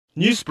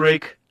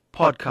Newsbreak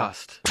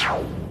Podcast.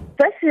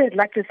 Firstly, I'd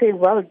like to say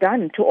well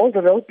done to all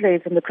the role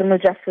players in the criminal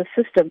justice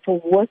system for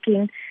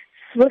working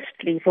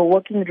swiftly, for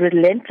working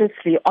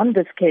relentlessly on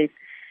this case,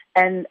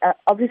 and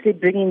obviously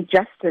bringing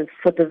justice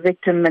for the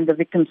victim and the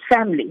victim's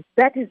family.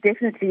 That is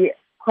definitely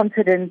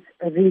confidence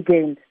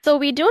regained. So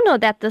we do know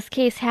that this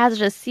case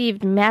has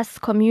received mass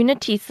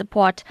community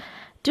support.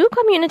 Do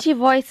community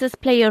voices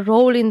play a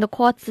role in the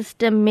court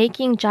system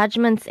making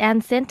judgments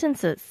and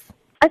sentences?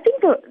 I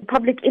think the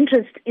public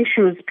interest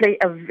issues play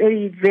a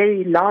very,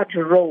 very large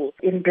role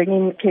in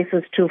bringing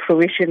cases to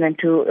fruition and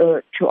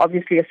to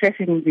obviously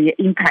assessing the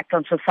impact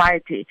on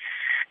society.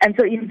 And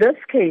so in this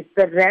case,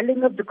 the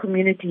rallying of the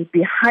community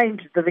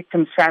behind the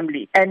victim's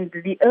family and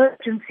the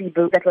urgency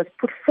that was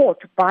put forth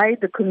by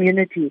the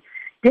community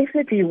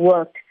definitely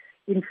worked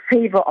in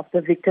favor of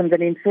the victims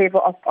and in favor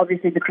of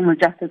obviously the criminal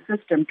justice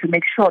system to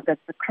make sure that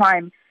the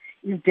crime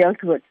is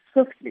dealt with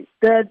swiftly.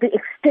 The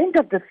extent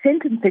of the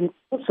sentencing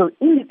also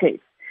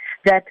indicates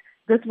that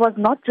this was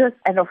not just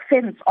an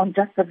offense on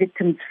just the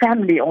victim's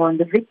family or on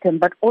the victim,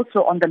 but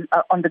also on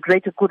the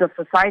greater good of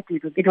society.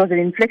 It was an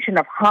infliction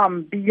of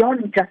harm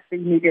beyond just the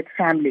immediate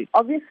family.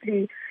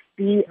 Obviously,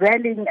 the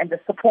rallying and the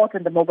support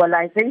and the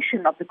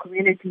mobilization of the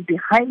community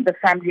behind the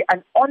family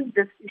and on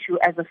this issue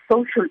as a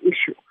social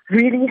issue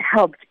really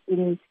helped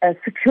in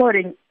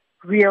securing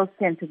real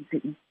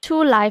sentencing.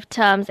 2 life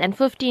terms and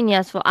 15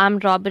 years for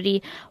armed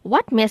robbery.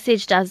 What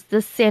message does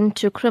this send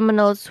to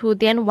criminals who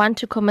then want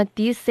to commit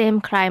these same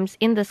crimes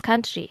in this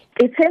country?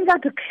 It sends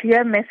out a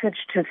clear message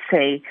to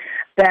say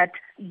that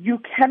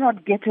you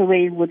cannot get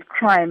away with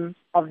crime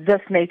of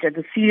this nature,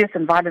 the serious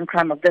and violent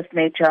crime of this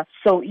nature,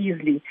 so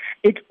easily.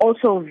 It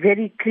also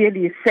very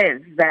clearly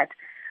says that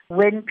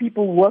when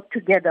people work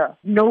together,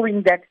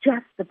 knowing that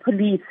just the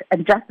police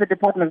and just the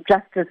Department of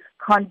Justice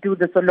can't do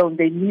this alone,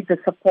 they need the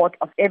support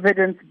of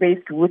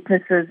evidence-based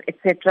witnesses,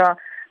 etc.,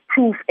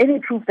 any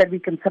proof that we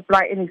can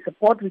supply, any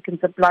support we can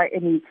supply,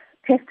 any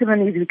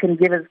testimonies we can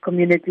give as a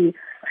community,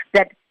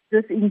 that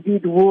this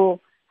indeed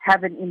will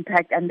have an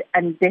impact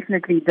and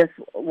definitely this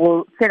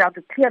will set out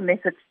a clear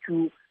message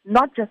to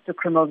not just to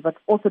criminals but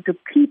also to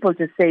people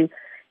to say,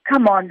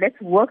 come on, let's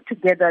work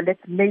together,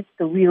 let's make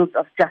the wheels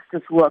of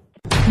justice work.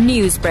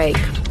 Newsbreak,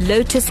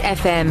 Lotus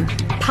FM,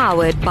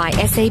 powered by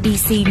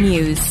SABC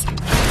News.